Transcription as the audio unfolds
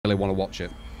really want to watch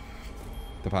it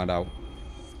to find out.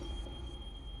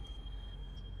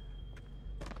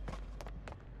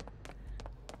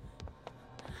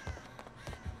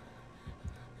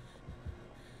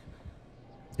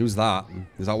 Who's that?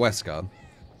 Is that Wesker?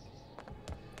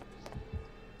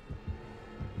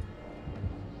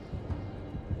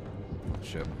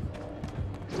 Shit.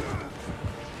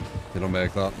 They don't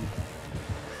make that.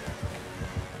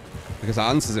 Because that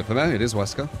answers it for me. It is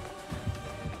Wesker.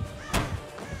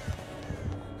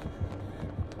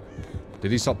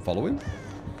 Did he stop following?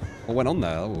 What went on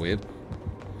there? That was weird.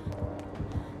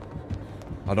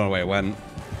 I don't know where it went.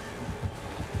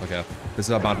 Okay. This is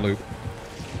a bad loop.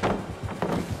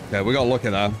 Yeah, we got lucky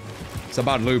there. It's a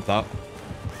bad loop, that.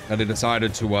 And he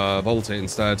decided to vault it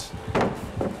instead.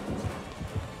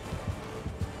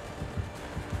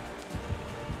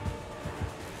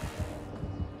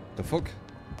 The fuck?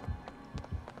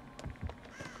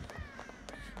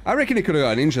 I reckon he could have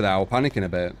got an ninja there or panicking a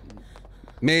bit.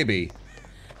 Maybe.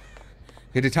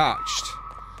 He detached.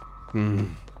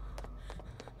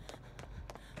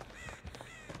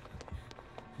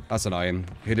 That's annoying.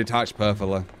 He detached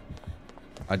perfectly.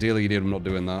 Ideally, you need him not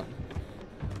doing that.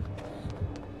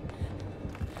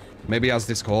 Maybe he has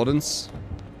discordance.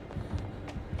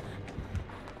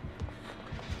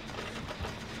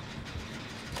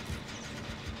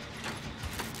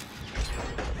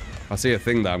 I see a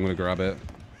thing there, I'm gonna grab it.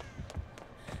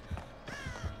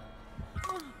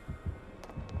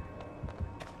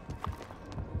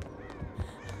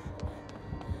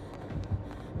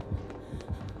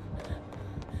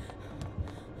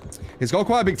 He's got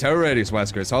quite a big terror radius,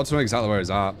 Wesker. It's hard to know exactly where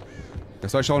he's at.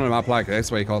 Especially on a map like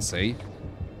this where you can't see.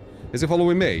 Is he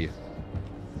following me?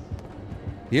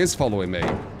 He is following me.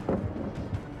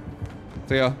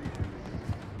 See ya.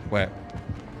 Wait.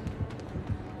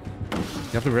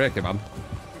 You have to break it, man.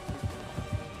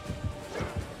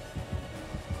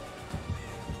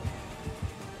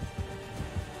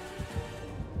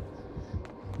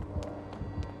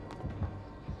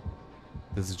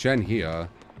 There's a gen here.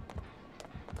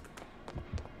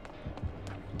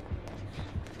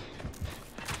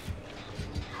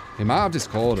 He might have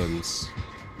discordance.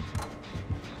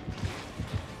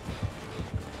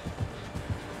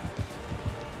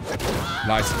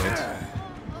 Nice hit.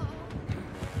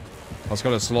 I was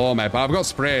gonna slow me, but I've got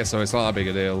spray, so it's not that big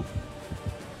a deal.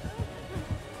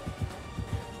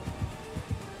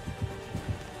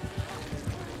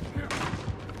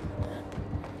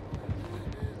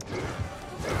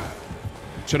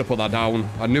 Should have put that down.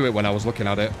 I knew it when I was looking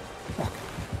at it. Fuck.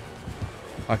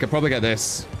 I could probably get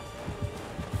this.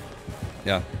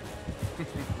 Yeah.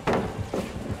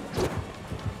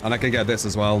 And I can get this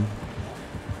as well.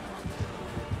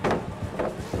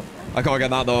 I can't get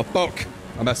that though. Fuck.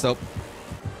 I messed up.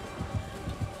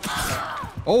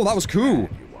 Oh, that was cool.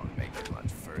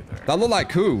 That looked like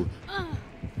coup.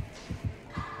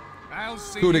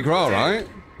 Coup de grace, right?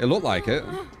 It looked like it.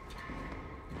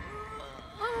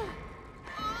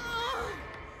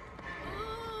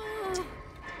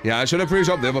 Yeah, I should have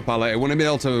pre-dropped the other pallet. It wouldn't be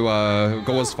able to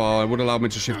go as far. It would allow me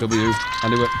to shift W. I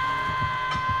knew it.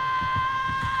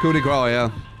 Coup de grace, yeah.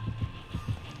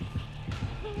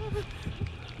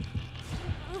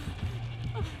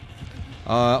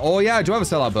 Oh yeah, I do have a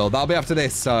sellout build. That'll be after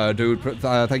this, dude.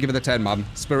 Thank you for the 10, man.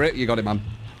 Spirit, you got it, man.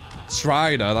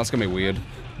 Strider, that's gonna be weird.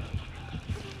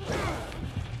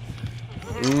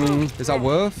 Is that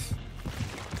worth?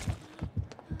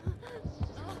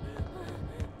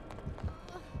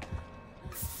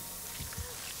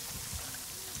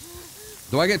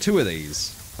 Do I get 2 of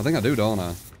these? I think I do, don't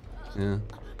I? Yeah.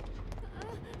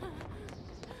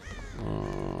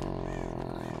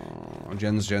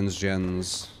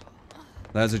 Gens.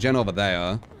 There's a gen over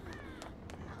there.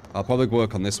 I'll probably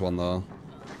work on this one, though.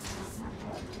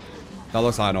 That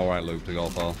looks like an alright loop to go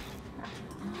for.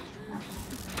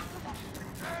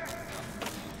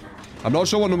 I'm not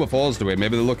sure what number 4's doing.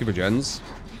 Maybe they're looking for gens.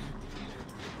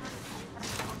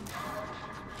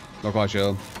 Not quite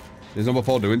sure. Is number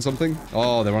 4 doing something?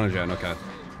 Oh, they're on a gen, okay.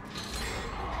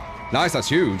 Nice, that's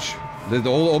huge.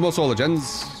 Almost all the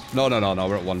gens. No,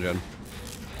 we're at 1 gen.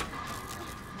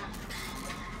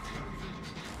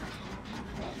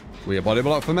 Will you body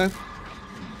block for me? So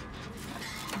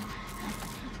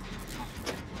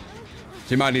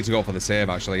you might need to go for the save,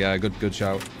 actually. Yeah, good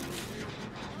shout.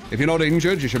 If you're not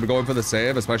injured, you should be going for the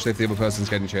save, especially if the other person's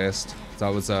getting chased.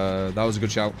 So that was a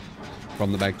good shout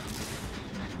from the Meg.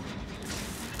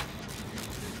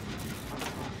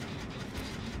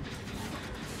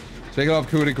 Speaking of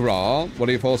coup de grace, what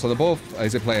are your thoughts on the buff?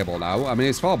 Is it playable now? I mean,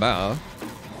 it's far better.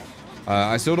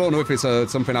 I still don't know if it's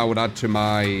something I would add to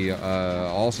my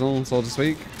arsenal, so to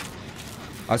speak.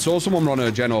 I saw someone run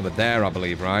a gen over there, I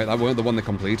believe, right? That weren't the one they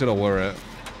completed, or were it?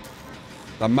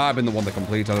 That might have been the one they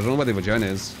completed. I don't know where the other gen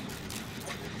is.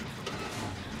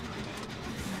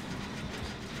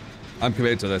 I'm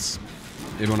committed to this.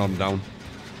 Even when I'm down.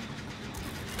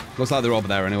 Looks like they're over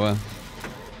there anyway.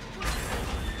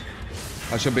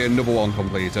 That should be another one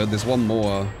completed. There's one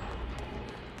more.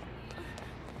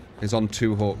 It's on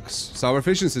 2 hooks. So our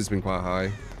efficiency's been quite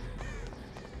high.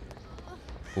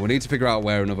 But we need to figure out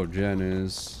where another gen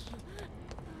is.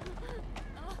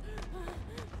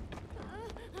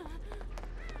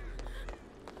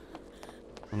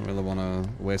 I don't really want to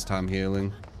waste time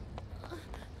healing.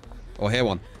 Oh, here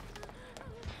one.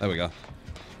 There we go.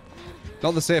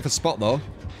 Not the safest spot, though.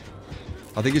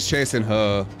 I think he's chasing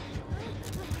her.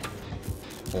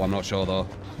 Oh, I'm not sure, though.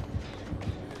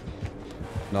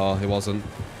 No, he wasn't.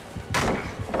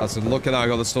 That's a look at that. I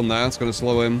got the stun there. It's going to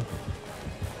slow him.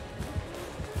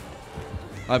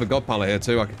 I have a god pallet here,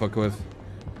 too, I can fuck with.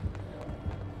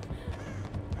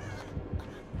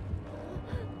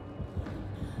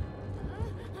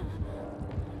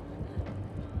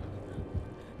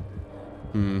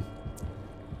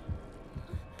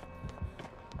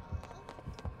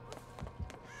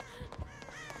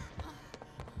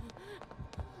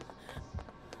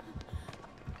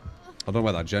 I don't know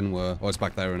where that gen were. Oh, it's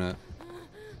back there, innit?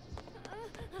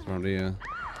 It's around here.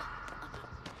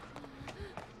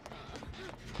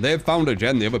 They've found a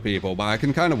gen, the other people, but I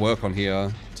can kind of work on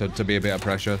here to be a bit of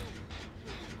pressure.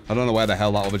 I don't know where the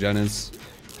hell that other gen is.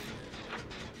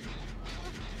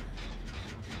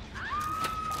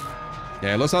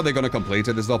 Yeah, it looks like they're going to complete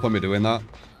it. There's no point me doing that.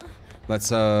 Let's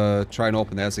try and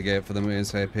open the exit gate for them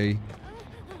ASAP.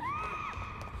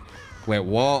 Wait,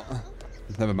 what?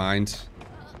 Never mind.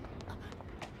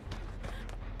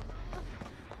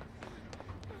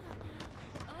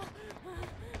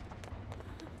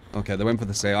 Okay, they went for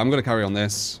the save. I'm gonna carry on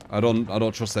this. I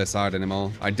don't trust their side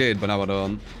anymore. I did, but now I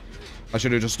don't. I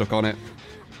should have just stuck on it.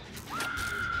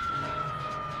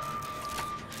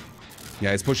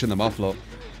 Yeah, it's pushing them off, look.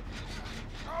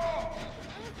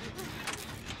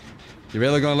 You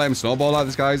really gonna let him snowball like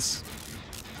this, guys?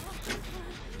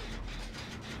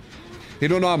 He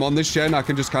don't know I'm on this gen. I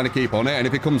can just kind of keep on it, and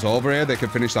if he comes over here, they can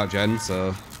finish that gen,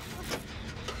 so...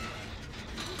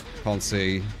 Can't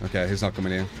see. Okay, he's not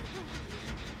coming here.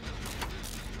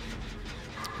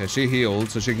 Okay, she healed,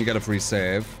 so she can get a free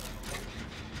save.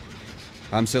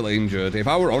 I'm still injured. If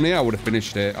I were on here, I would have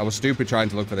finished it. I was stupid trying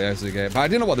to look for the exit gate, but I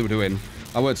didn't know what they were doing.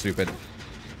 I weren't stupid.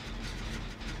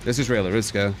 This is really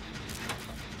risky.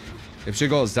 If she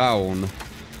goes down,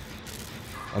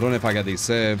 I don't know if I get these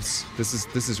saves. This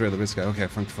is really risky. Okay,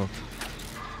 thank fuck.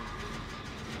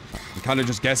 I'm kind of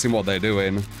just guessing what they're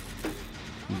doing.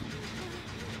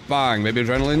 Bang, maybe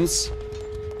adrenalines.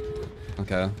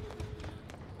 Okay.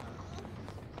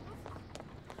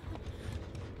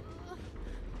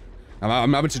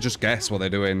 I'm having to just guess what they're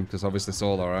doing, because obviously it's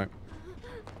all alright.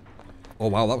 Oh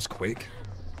wow, that was quick.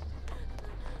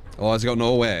 Oh, has he got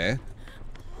no way?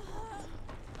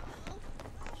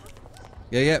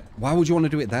 Yeah. Why would you want to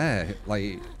do it there?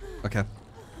 Like, okay.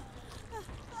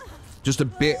 Just a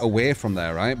bit away from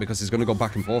there, right? Because he's going to go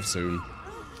back and forth soon.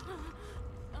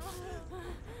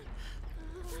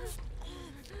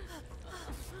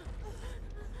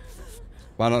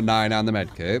 Why not 9 and the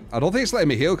medkit? I don't think it's letting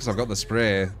me heal because I've got the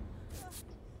spray.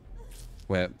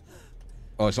 Wait.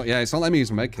 Oh, it's not. Yeah, it's not letting me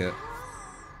use my medkit.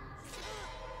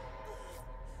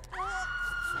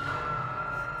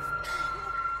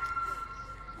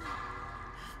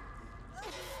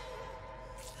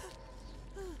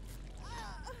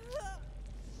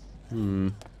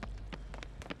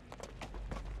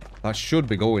 That should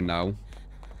be going now.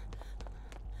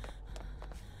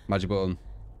 Magic button.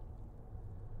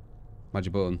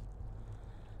 Magic button.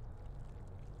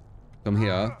 Come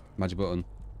here. Magic button.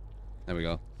 There we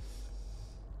go.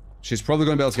 She's probably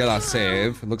going to be able to get that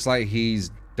save. It looks like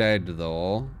he's dead,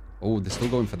 though. Oh, they're still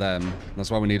going for them. That's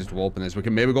why we needed to open this. We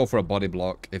can maybe go for a body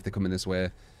block if they're coming this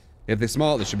way. If they're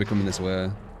smart, they should be coming this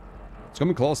way. It's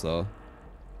coming close, though.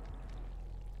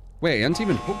 Wait, he hasn't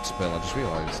even hooked spell, I just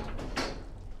realised.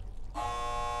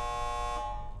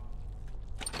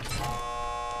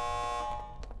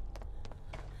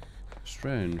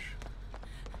 Strange.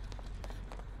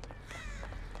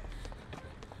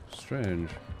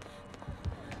 Strange.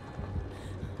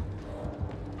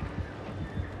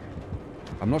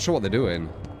 I'm not sure what they're doing.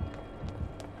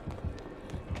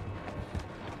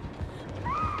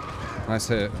 Nice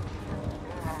hit.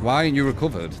 Why ain't you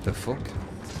recovered? The fuck?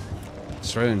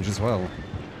 Strange as well.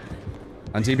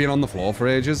 And he been on the floor for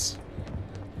ages?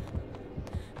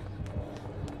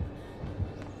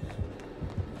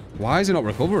 Why is he not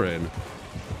recovering?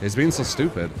 He's being so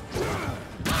stupid.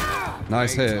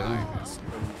 Nice hit.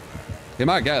 He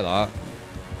might get that.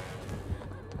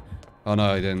 Oh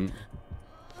no, he didn't.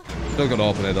 Still got to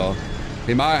open it though.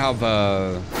 He might have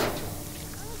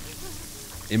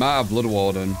Blood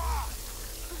Warden.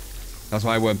 That's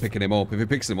why I weren't picking him up. If he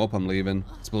picks him up, I'm leaving.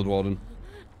 It's Blood Warden.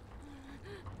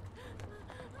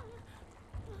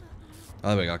 Oh,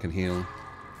 there we go, I can heal.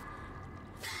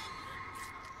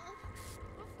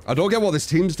 I don't get what this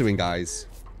team's doing, guys.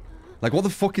 Like, what the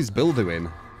fuck is Bill doing?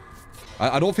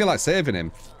 I don't feel like saving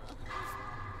him.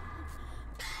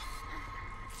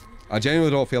 I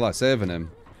genuinely don't feel like saving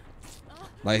him.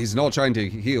 Like, he's not trying to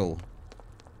heal.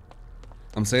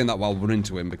 I'm saying that while running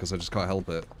to him because I just can't help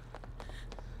it.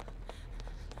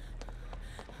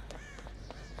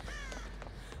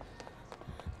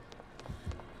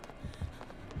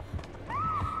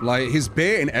 Like, he's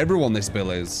baiting everyone, this Bill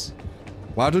is.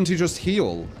 Why don't he just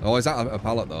heal? Oh, is that a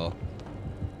pallet, though?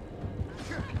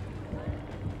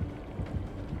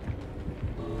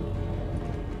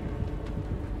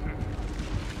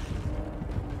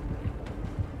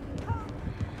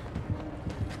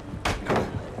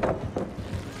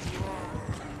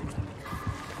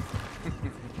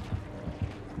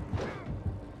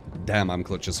 Damn, I'm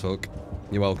clutch as fuck.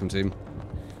 You're welcome, team.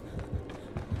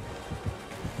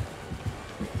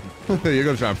 You're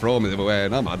gonna try and throw me the other way.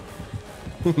 No, man.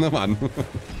 No, man.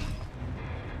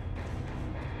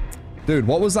 Dude,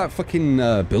 what was that fucking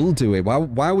Bill doing?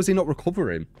 Why was he not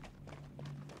recovering?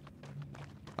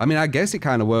 I mean, I guess it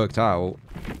kind of worked out.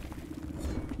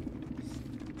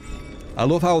 I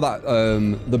love how that,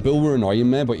 the Bill were annoying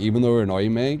me, but even though they were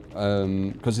annoying me,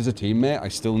 because he's a teammate, I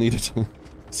still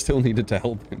needed to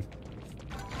help him.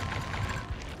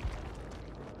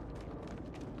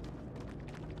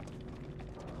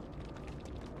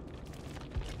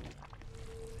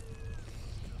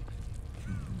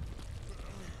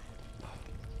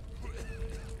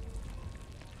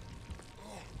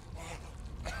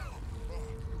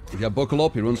 Yeah, buckle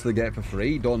up, he runs to the gate for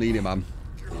free. Don't need it, man.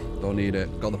 Don't need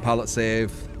it. Got the pallet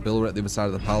save. Bill were at the other side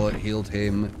of the pallet, healed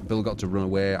him. Bill got to run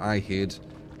away. I hid.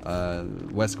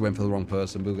 Wesker went for the wrong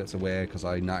person. Bill gets away because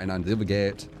I 99'd the other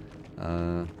gate.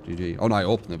 GG. Oh no, I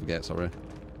opened the other gate, sorry.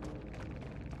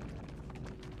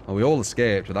 Oh, we all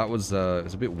escaped, but that was, it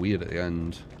was a bit weird at the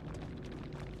end.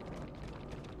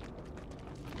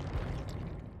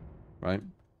 Right?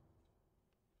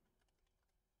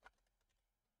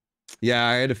 Yeah,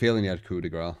 I had a feeling he had coup de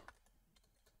grace.